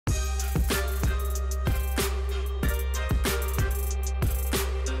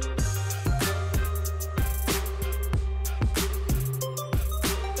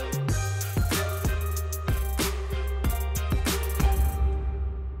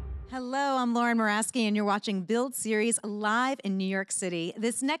Hello, I'm Lauren Moraski, and you're watching Build Series live in New York City.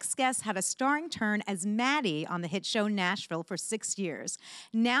 This next guest had a starring turn as Maddie on the hit show Nashville for 6 years.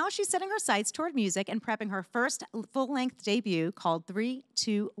 Now she's setting her sights toward music and prepping her first full-length debut called 3,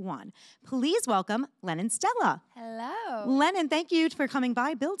 2, 1. Please welcome Lennon Stella. Hello. Lennon, thank you for coming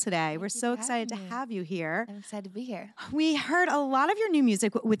by Build today. We're so excited to me. have you here. I'm excited to be here. We heard a lot of your new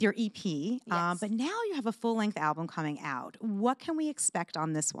music with your EP, Yes. but now you have a full-length album coming out. What can we expect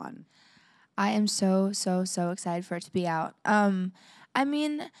on this one? I am so excited for it to be out. I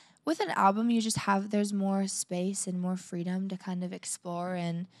mean, with an album, you just there's more space and more freedom to kind of explore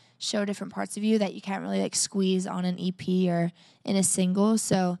and show different parts of you that you can't really like squeeze on an EP or in a single.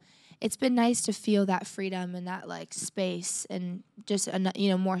 So it's been nice to feel that freedom and that like space and just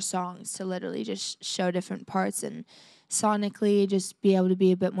more songs to literally just show different parts and sonically just be able to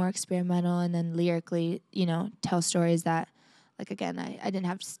be a bit more experimental and then lyrically, tell stories that like again, I didn't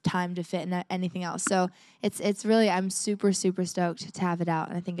have time to fit in anything else. So it's really, I'm super stoked to have it out.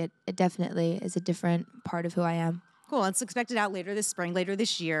 And I think it definitely is a different part of who I am. Cool. It's expected out later this spring, later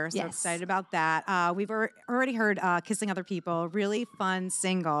this year. So yes. Excited about that. We've already heard Kissing Other People, really fun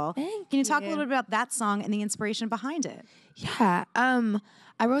single. Thank Can you talk a little bit about that song and the inspiration behind it? Yeah.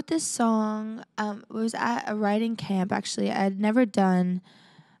 I wrote this song, it was at a writing camp, actually. I had never done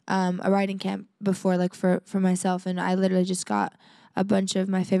a writing camp before, like for myself, and I literally just got a bunch of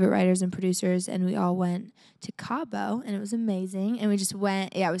my favorite writers and producers, and we all went to Cabo, and it was amazing. And we just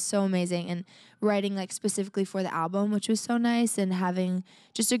went, it was so amazing, and writing like specifically for the album, which was so nice, and having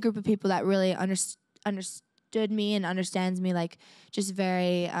just a group of people that really understood me and understands me, like just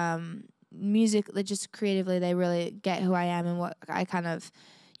very just creatively, they really get who I am and what I kind of,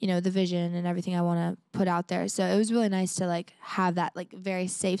 the vision and everything I want to put out there. So it was really nice to like have that like very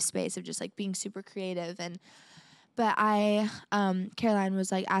safe space of just like being super creative. But Caroline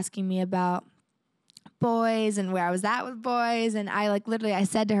was like asking me about boys and where I was at with boys. And I like literally, I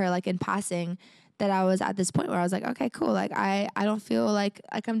said to her like in passing that I was at this point where I was like, okay, cool. Like I don't feel like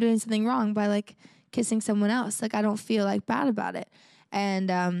I'm doing something wrong by like kissing someone else. Like I don't feel like bad about it.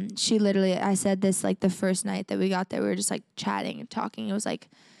 And she literally, I said this like the first night that we got there, we were just like chatting and talking. It was like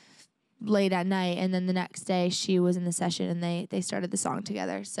late at night, and then the next day she was in the session and they started the song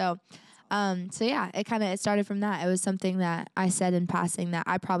together. So yeah, it started from that. It was something that I said in passing that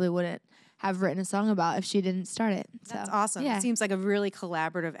I probably wouldn't have written a song about if she didn't start it. So, that's awesome. Yeah. It seems like a really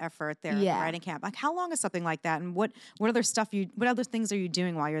collaborative effort there at the writing camp. Like, how long is something like that, and what other things are you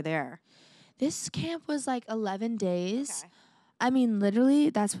doing while you're there? This camp was like 11 days. Okay. I mean, literally,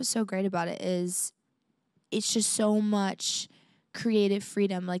 that's what's so great about it is it's just so much creative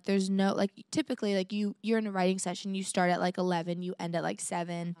freedom. Like there's no, like typically like you're in a writing session, you start at like 11, you end at like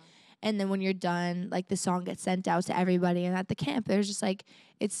 7. And then when you're done, like the song gets sent out to everybody. And at the camp, there's just like,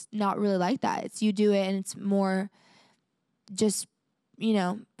 it's not really like that. It's you do it and it's more just,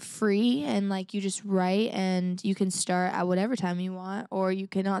 free, and like you just write and you can start at whatever time you want, or you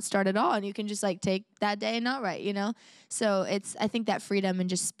cannot start at all and you can just like take that day and not write, So I think that freedom and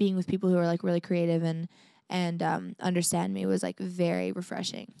just being with people who are like really creative and understand me was like very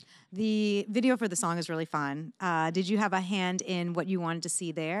refreshing. The video for the song is really fun. Did you have a hand in what you wanted to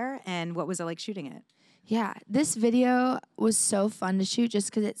see there, and what was it like shooting it? Yeah, this video was so fun to shoot just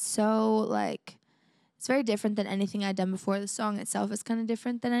because it's so like, it's very different than anything I'd done before. The song itself is kind of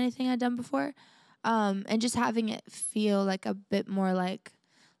different than anything I'd done before. And just having it feel like a bit more like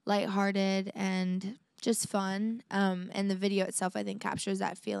lighthearted and just fun. And the video itself, I think, captures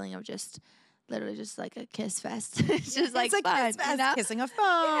that feeling of just literally just like a kiss fest. It's just like fun, kiss fest, kissing a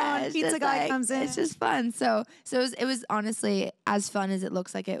phone, pizza guy comes in. It's just fun. So it was honestly as fun as it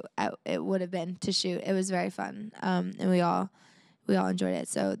looks like it would have been to shoot. It was very fun. And we all enjoyed it.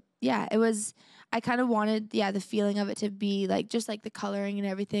 So yeah, it was, I kind of wanted, the feeling of it to be like, just like the coloring and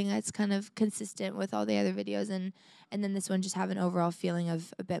everything that's kind of consistent with all the other videos. And then this one just have an overall feeling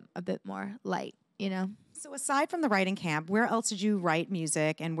of a bit more light, So aside from the writing camp, where else did you write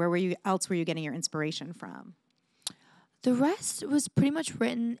music, and where were you getting your inspiration from? The rest was pretty much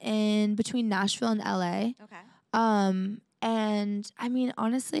written in between Nashville and LA. Okay. And I mean,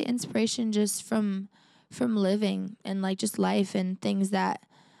 honestly, inspiration just from living and like just life and things that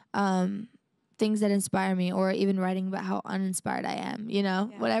inspire me, or even writing about how uninspired I am,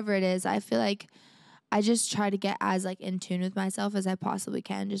 whatever it is. I feel like I just try to get as like in tune with myself as I possibly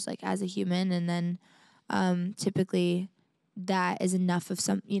can, just like as a human. And then typically that is enough of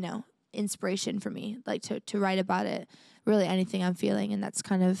some, inspiration for me, like to write about it, really anything I'm feeling. And that's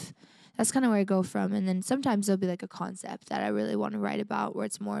kind of where I go from. And then sometimes there'll be like a concept that I really want to write about, where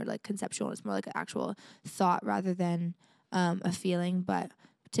it's more like conceptual. It's more like an actual thought rather than a feeling. But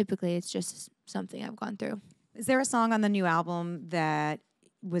typically it's just something I've gone through. Is there a song on the new album that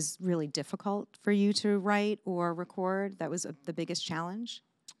was really difficult for you to write or record? That was the biggest challenge?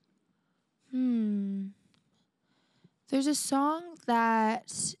 There's a song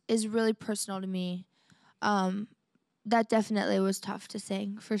that is really personal to me. That definitely was tough to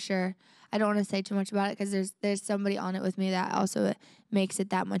sing, for sure. I don't want to say too much about it because there's somebody on it with me that also makes it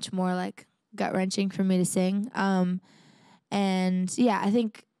that much more like gut wrenching for me to sing. And yeah, I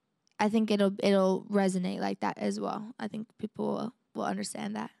think it'll resonate like that as well. I think people will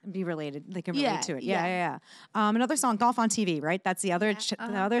understand that. Be related. They can relate to it. Yeah. Yeah. Another song, Golf on TV, right? That's the other the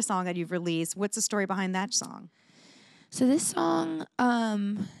other song that you've released. What's the story behind that song? So this song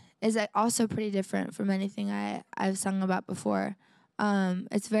is also pretty different from anything I've sung about before.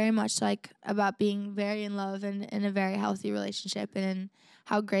 It's very much like about being very in love and in a very healthy relationship and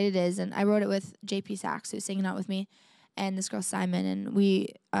how great it is. And I wrote it with JP Sachs, who's singing out with me, and this girl Simon.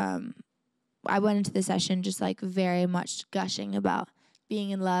 And I went into the session just like very much gushing about being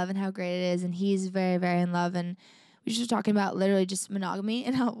in love and how great it is. And he's very, very in love. And we were just talking about literally just monogamy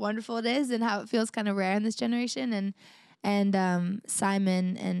and how wonderful it is and how it feels kind of rare in this generation. And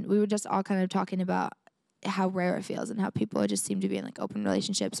Simon, and we were just all kind of talking about how rare it feels and how people just seem to be in like open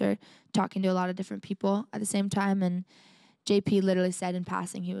relationships or talking to a lot of different people at the same time. And JP literally said in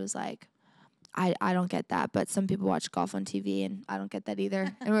passing, he was like, I don't get that, but some people watch golf on TV and I don't get that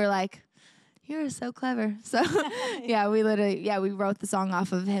either. And we were like, you're so clever. So we wrote the song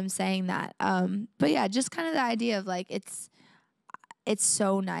off of him saying that. But yeah, just kind of the idea of like, it's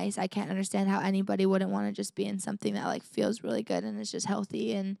so nice. I can't understand how anybody wouldn't want to just be in something that like feels really good and is just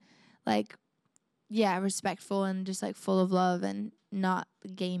healthy and like, yeah, respectful and just like full of love and not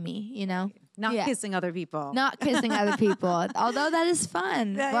gamey, you know? Not kissing other people. Not kissing other people. Although that is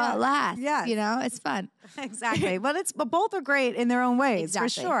fun. Well, it lasts. Yeah. You know, it's fun. Exactly. But both are great in their own ways,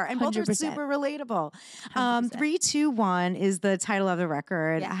 Exactly. for sure. And 100%. Both are super relatable. 3, 2, 1 is the title of the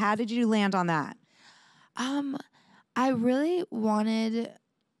record. Yes. How did you land on that? I really wanted,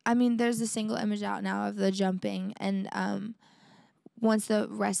 there's a single image out now of the jumping, and once the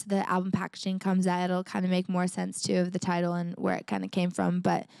rest of the album packaging comes out, it'll kind of make more sense too of the title and where it kind of came from.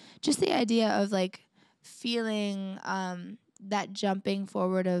 But just the idea of like feeling that jumping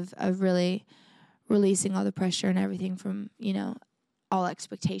forward of really releasing all the pressure and everything from, you know, all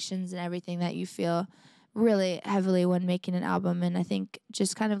expectations and everything that you feel really heavily when making an album. And I think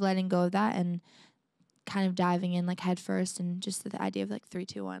just kind of letting go of that and kind of diving in like head first, and just the idea of like 3,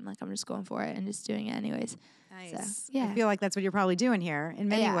 2, 1, like I'm just going for it and just doing it anyways. Nice. So, yeah. I feel like that's what you're probably doing here in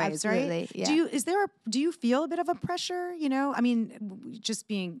many ways, absolutely, right? Yeah. Do you feel a bit of a pressure? You know, I mean, just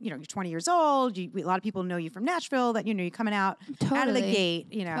being, you know, you're 20 years old. A lot of people know you from Nashville. That, you know, you're coming out of the gate.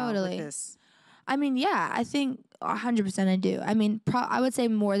 You know, with this. I mean, yeah, I think 100% I do. I mean, I would say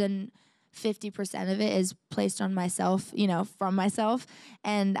more than 50% of it is placed on myself, you know, from myself.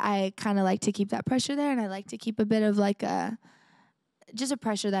 And I kind of like to keep that pressure there. And I like to keep a bit of like just a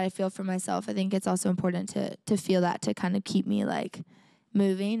pressure that I feel for myself. I think it's also important to feel that, to kind of keep me like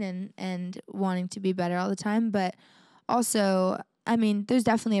moving and wanting to be better all the time. But also, I mean, there's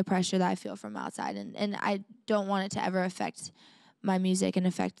definitely a pressure that I feel from outside, and I don't want it to ever affect my music and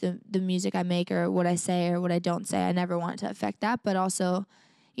affect the music I make or what I say or what I don't say. I never want it to affect that. But also,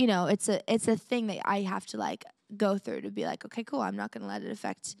 you know, it's a thing that I have to like go through to be like, okay, cool, I'm not going to let it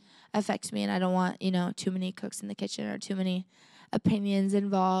affect me. And I don't want, you know, too many cooks in the kitchen or too many opinions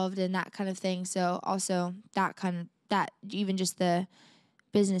involved and that kind of thing. So also that even just the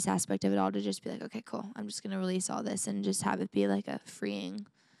business aspect of it all, to just be like, okay, cool, I'm just going to release all this and just have it be like a freeing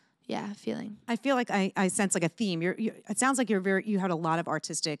feeling. I feel like I sense like a theme. It sounds like you had a lot of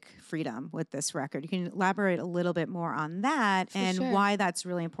artistic freedom with this record. You can elaborate a little bit more on that why that's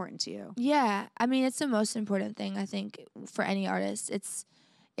really important to you. Yeah, I mean, it's the most important thing, I think, for any artist. It's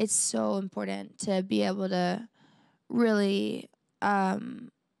so important to be able to really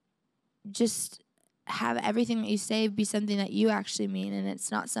just have everything that you say be something that you actually mean, and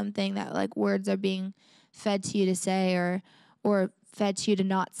it's not something that like words are being fed to you to say or fed to you to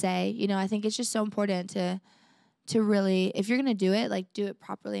not say. You know, I think it's just so important to really, if you're gonna do it, like do it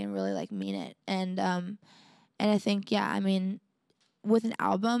properly and really like mean it. And I think, yeah, I mean, with an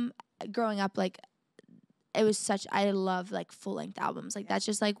album, growing up, like it was I love like full length albums. Like that's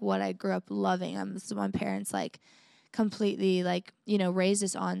just like what I grew up loving. My parents like completely like, you know, raised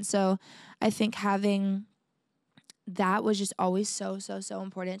us on. So I think having that was just always so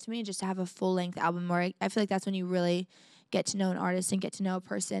important to me, just to have a full length album where I feel like that's when you really get to know an artist and get to know a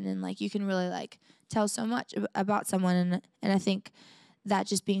person, and like you can really like tell so much about someone. And I think that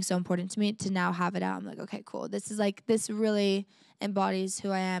just being so important to me to now have it out, I'm like, okay, cool. This really embodies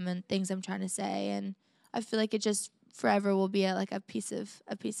who I am and things I'm trying to say. And I feel like it just forever will be a piece of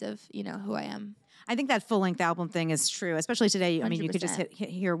who I am. I think that full-length album thing is true, especially today. I mean, you could just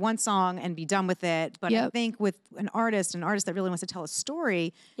hear one song and be done with it. But I think with an artist that really wants to tell a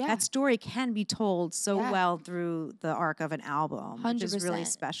story, that story can be told so well through the arc of an album, 100%. which is really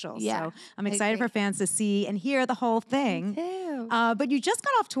special. Yeah, so I'm excited for fans to see and hear the whole thing. Me too. But you just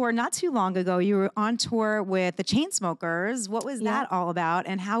got off tour not too long ago. You were on tour with the Chainsmokers. What was that all about,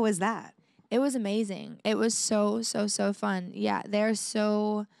 and how was that? It was amazing. It was so fun. Yeah, they're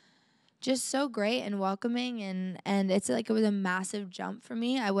just so great and welcoming, and it's like it was a massive jump for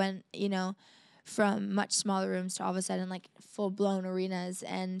me. I went, from much smaller rooms to all of a sudden like full-blown arenas,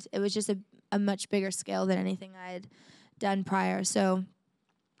 and it was just a much bigger scale than anything I had done prior. So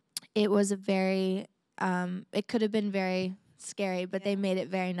it was a very it could have been very scary, but they made it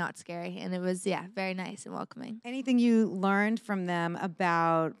very not scary, and it was very nice and welcoming. Anything you learned from them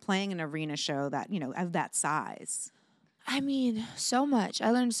about playing an arena show that of that size? I mean, so much.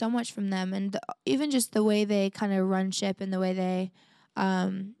 I learned so much from them, and even just the way they kind of run ship and the way they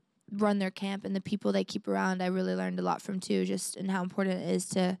run their camp and the people they keep around. I really learned a lot from too, just and how important it is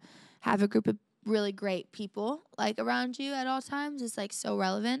to have a group of really great people like around you at all times. It's like so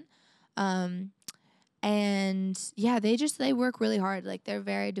relevant. And yeah, they work really hard. Like they're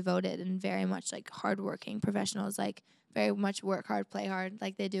very devoted and very much like hardworking professionals, like very much work hard, play hard.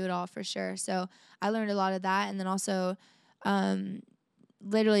 Like they do it all for sure. So I learned a lot of that. And then also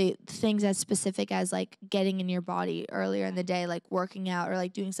literally things as specific as like getting in your body earlier in the day, like working out or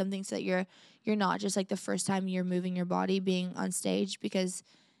like doing something so that you're not just like the first time you're moving your body being on stage, because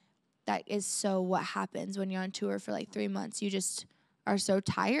that is so what happens when you're on tour for like 3 months. You just are so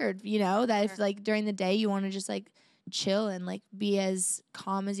tired, that if like during the day you want to just like chill and like be as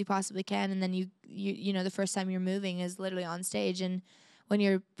calm as you possibly can, and then you the first time you're moving is literally on stage. And when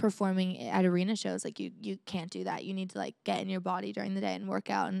you're performing at arena shows, like you can't do that. You need to like get in your body during the day and work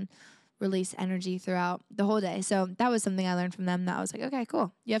out and release energy throughout the whole day. So that was something I learned from them that I was like, okay,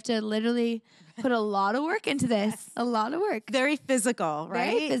 cool. You have to literally put a lot of work into this. Yes. A lot of work. Very physical,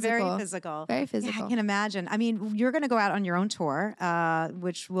 right? Very physical. Very physical. Very physical. Yeah, I can imagine. I mean, you're going to go out on your own tour,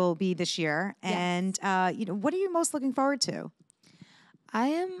 which will be this year. Yes. And, what are you most looking forward to?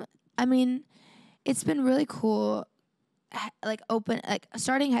 It's been really cool.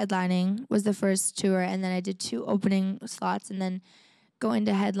 Starting headlining was the first tour, and then I did 2 opening slots, and then going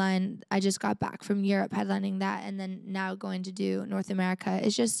to headline. I just got back from Europe headlining that, and then now going to do North America.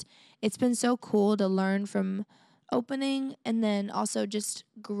 It's been so cool to learn from opening, and then also just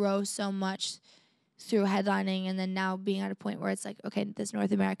grow so much through headlining, and then now being at a point where it's like, okay, this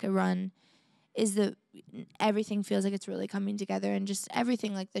North America run is everything feels like it's really coming together, and just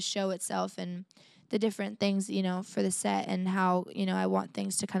everything, like the show itself and the different things, for the set, and how, I want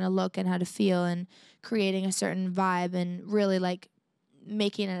things to kind of look and how to feel, and creating a certain vibe and really like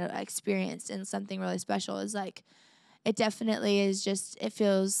making it an experience and something really special is like, it definitely is just, it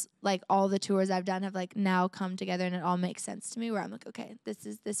feels like all the tours I've done have like now come together, and it all makes sense to me, where I'm like, okay,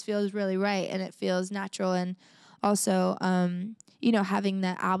 this feels really right, and it feels natural. And also, having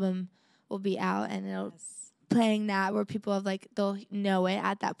the album will be out, and it'll playing that where people have like, they'll know it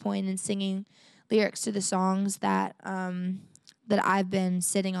at that point, and singing lyrics to the songs that I've been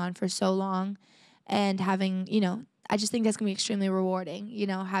sitting on for so long, and having, I just think that's gonna be extremely rewarding,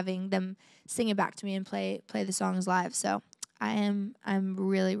 having them sing it back to me and play the songs live. So I'm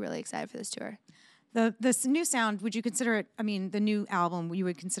really, really excited for this tour. This new sound, would you consider it, the new album, you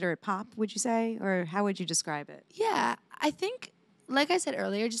would consider it pop, would you say? Or how would you describe it? Yeah, I think, like I said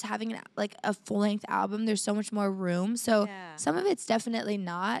earlier, just having a full-length album, there's so much more room. So some of it's definitely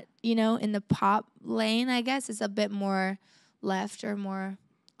not, in the pop lane, I guess. It's a bit more left or more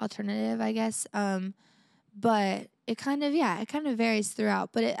alternative, I guess. But it kind of varies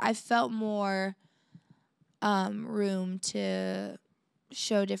throughout. But I felt more room to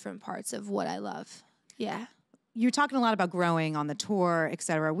show different parts of what I love. Yeah. You're talking a lot about growing on the tour, et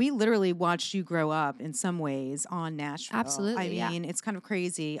cetera. We literally watched you grow up in some ways on Nashville. Absolutely, I mean, it's kind of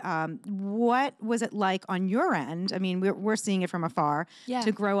crazy. What was it like on your end? I mean, we're seeing it from afar. Yeah.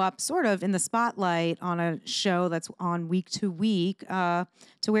 To grow up sort of in the spotlight on a show that's on week to week to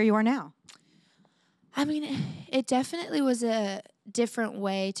where you are now. I mean, it definitely was a different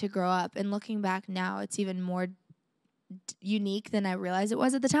way to grow up. And looking back now, it's even more unique than I realized it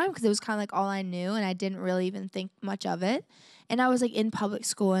was at the time, because it was kind of like all I knew, and I didn't really even think much of it. And I was like in public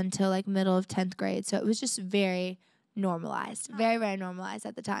school until like middle of 10th grade, so it was just very normalized, very, very normalized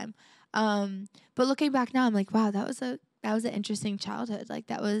at the time. But looking back now, I'm like, wow, that was an interesting childhood. Like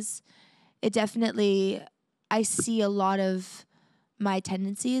it definitely, I see a lot of my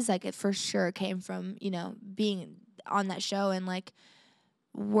tendencies, like it for sure came from, being on that show and like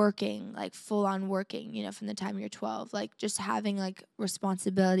working, like full on working, from the time you're 12, like just having like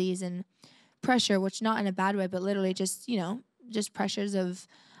responsibilities and pressure, which not in a bad way, but literally just, just pressures of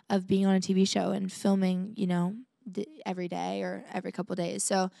being on a TV show and filming, every day or every couple days.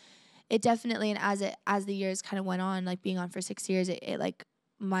 So it definitely, and as the years kind of went on, like being on for 6 years, it like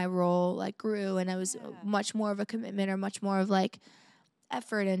my role like grew, and it was much more of a commitment or much more of like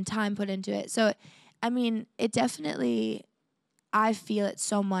effort and time put into it. So, I mean, it definitely, I feel it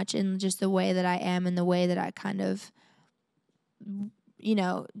so much in just the way that I am and the way that I kind of,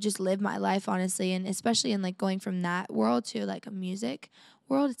 just live my life, honestly. And especially in like going from that world to like a music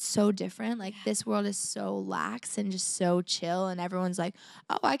world, it's so different. Like this world is so lax and just so chill, and everyone's like,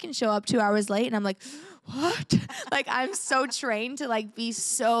 oh, I can show up 2 hours late, and I'm like, what? Like I'm so trained to like be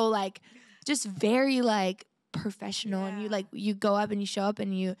so like just very like professional, and you go up and you show up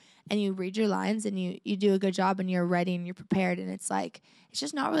and you read your lines and you do a good job and you're ready and you're prepared, and it's like it's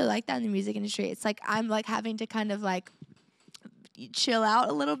just not really like that in the music industry. It's like I'm like having to kind of like chill out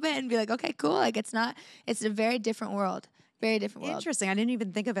a little bit and be like, okay, cool, like it's a very different world. Very different world. Interesting. I didn't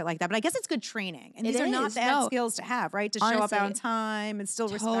even think of it like that, but I guess it's good training. And these are not bad skills to have, right? To Honestly, show up on time and still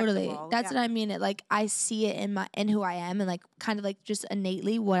totally respectable. That's what I mean. It like I see it in who I am, and like kind of like just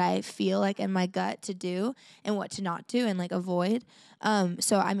innately what I feel like in my gut to do and what to not do and like avoid.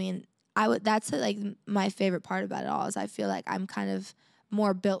 So I mean, that's like my favorite part about it all is I feel like I'm kind of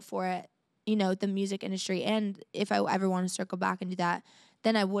more built for it, the music industry. And if I ever want to circle back and do that,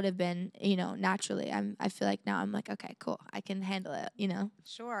 then I would have been, naturally. I feel like now I'm like, okay, cool, I can handle it,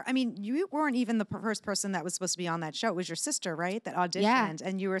 Sure. I mean, you weren't even the first person that was supposed to be on that show. It was your sister, right? That auditioned. Yeah.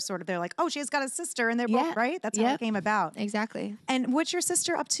 And you were sort of, they're like, oh, she's got a sister, and they're both, right? That's how it came about. Exactly. And what's your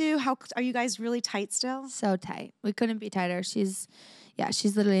sister up to? How are you guys really tight still? So tight. We couldn't be tighter. She's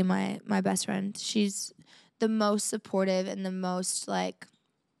literally my best friend. She's the most supportive and the most like,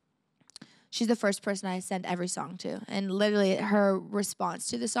 she's the first person I send every song to. And literally her response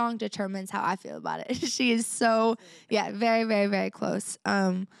to the song determines how I feel about it. She is so, very, very, very close.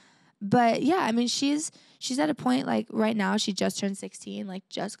 But yeah, I mean, she's at a point like right now, she just turned 16, like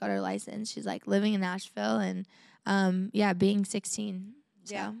just got her license. She's like living in Nashville and being 16.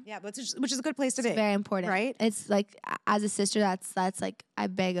 So. Yeah, which is a good place to be. It's very important, right? It's like as a sister, that's like I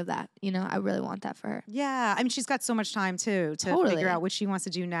beg of that. I really want that for her. Yeah, I mean, she's got so much time too to figure out what she wants to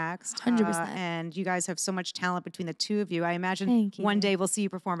do next. 100%. And you guys have so much talent between the two of you. I imagine one day we'll see you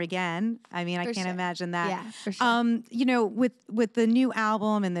perform again. I mean, I can't imagine that. Yeah, for sure. With the new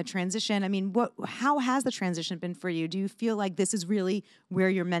album and the transition, I mean, how has the transition been for you? Do you feel like this is really where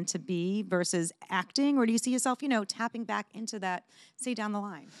you're meant to be versus acting, or do you see yourself, tapping back into that, say, down the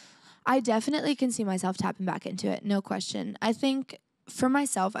line? I definitely can see myself tapping back into it, no question. I think for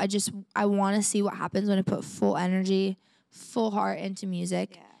myself, I want to see what happens when I put full energy, full heart into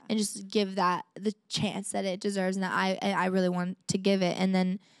music, and just give that the chance that it deserves, and that I really want to give it. And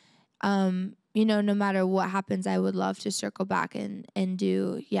then, no matter what happens, I would love to circle back and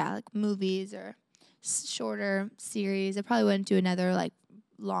do like movies or shorter series. I probably wouldn't do another like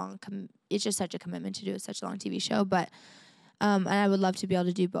long. It's just such a commitment to do such a long TV show, but. And I would love to be able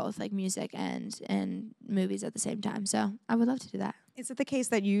to do both, like music and movies at the same time. So I would love to do that. Is it the case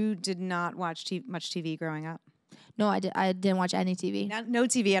that you did not watch much TV growing up? No, I didn't watch any TV. No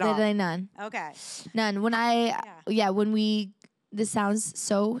TV at all? Literally none. Okay. None. This sounds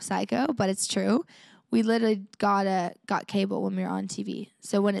so psycho, but it's true. We literally got cable when we were on TV.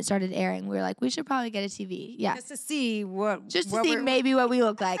 So when it started airing, we were like, we should probably get a TV. Yeah. Just to see maybe what we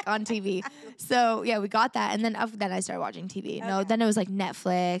look like on TV. So yeah, we got that. And then I started watching TV. Okay. No, then it was like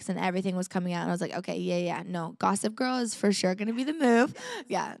Netflix and everything was coming out. And I was like, okay, no, Gossip Girl is for sure going to be the move.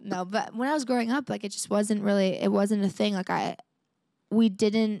 Yeah, no. But when I was growing up, like it just wasn't a thing. Like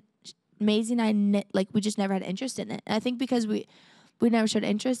Maisie and I, we just never had interest in it. And I think because we never showed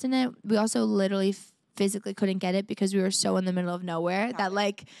interest in it, we also literally physically couldn't get it because we were so in the middle of nowhere that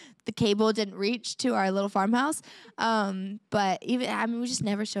like the cable didn't reach to our little farmhouse. But we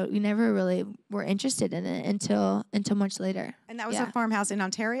never really were interested in it until much later. And that was a farmhouse in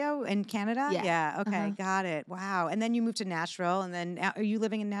Ontario in Canada? Yeah. Okay. Got it. Wow. And then you moved to Nashville, and then are you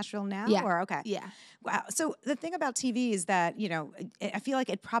living in Nashville now? Yeah. Or okay. Yeah. Wow. So the thing about TV is that, I feel like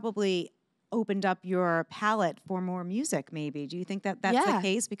it probably opened up your palette for more music, maybe. Do you think that that's the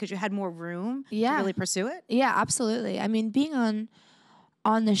case because you had more room to really pursue it? Yeah, absolutely. I mean, being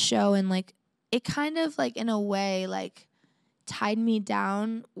on the show and like it kind of like in a way like tied me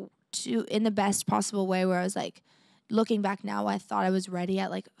down to in the best possible way, where I was like looking back now, I thought I was ready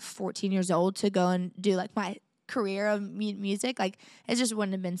at like 14 years old to go and do like my career of music, like it just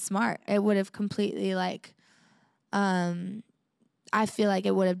wouldn't have been smart. It would have completely like, I feel like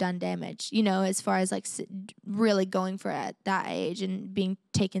it would have done damage, you know, as far as like really going for it at that age and being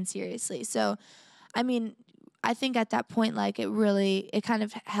taken seriously. So, I mean, I think at that point, like it kind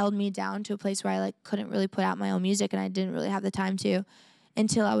of held me down to a place where I like couldn't really put out my own music, and I didn't really have the time to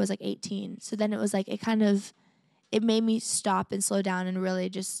until I was like 18. So then it was like, it made me stop and slow down and really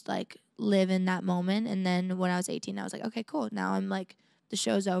just like live in that moment. And then when I was 18, I was like, okay, cool. Now I'm like, the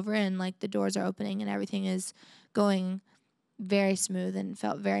show's over and like the doors are opening and everything is going very smooth and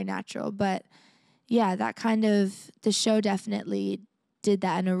felt very natural. But yeah, the show definitely did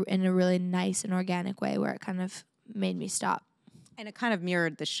that in a really nice and organic way where it kind of made me stop. And it kind of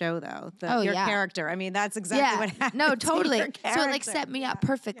mirrored the show, though. Your yeah. character. I mean, that's exactly what happened. No, totally. To your So it like set me up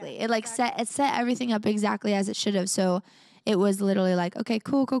perfectly. It like set everything up exactly as it should have. So it was literally like, okay,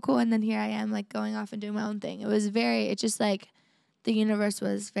 cool. And then here I am like going off and doing my own thing. It's just like the universe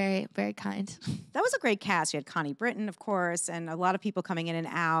was very, very kind. That was a great cast. You had Connie Britton, of course, and a lot of people coming in and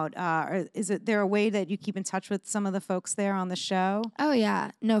out. Is there a way that you keep in touch with some of the folks there on the show? Oh,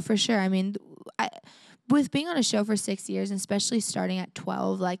 yeah. No, for sure. I mean, with being on a show for 6 years, and especially starting at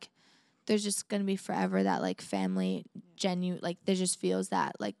 12, like, there's just going to be forever that, like, family, like, there just feels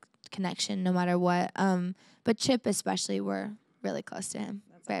that, like, connection no matter what. But Chip especially, we're really close to him.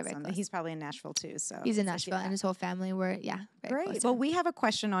 Very, very close. He's probably in Nashville too. So he's in Nashville, and his whole family were very great. Close Well, we have a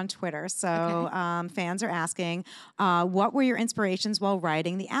question on Twitter. So fans are asking, what were your inspirations while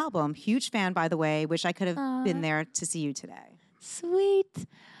writing the album? Huge fan, by the way. Wish I could have been there to see you today. Sweet.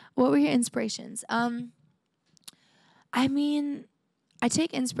 What were your inspirations? I mean, I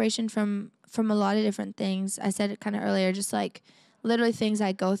take inspiration from a lot of different things. I said it kind of earlier, just like literally things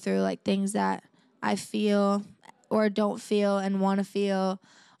I go through, like things that I feel or don't feel and want to feel,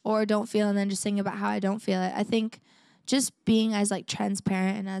 or don't feel and then just sing about how I don't feel it. I think just being as like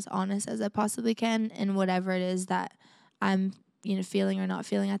transparent and as honest as I possibly can in whatever it is that I'm, feeling or not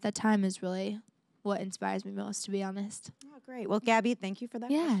feeling at that time is really what inspires me most, to be honest. Oh, great. Well, Gabby, thank you for that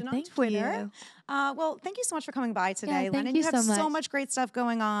question on Twitter. Well, thank you so much for coming by today, Lennon. You have so much great stuff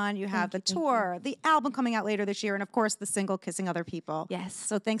going on. You have the tour, the album coming out later this year, and of course the single Kissing Other People. Yes.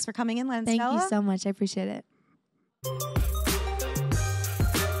 So thanks for coming in, Lennon Stella. Thank you so much. I appreciate it.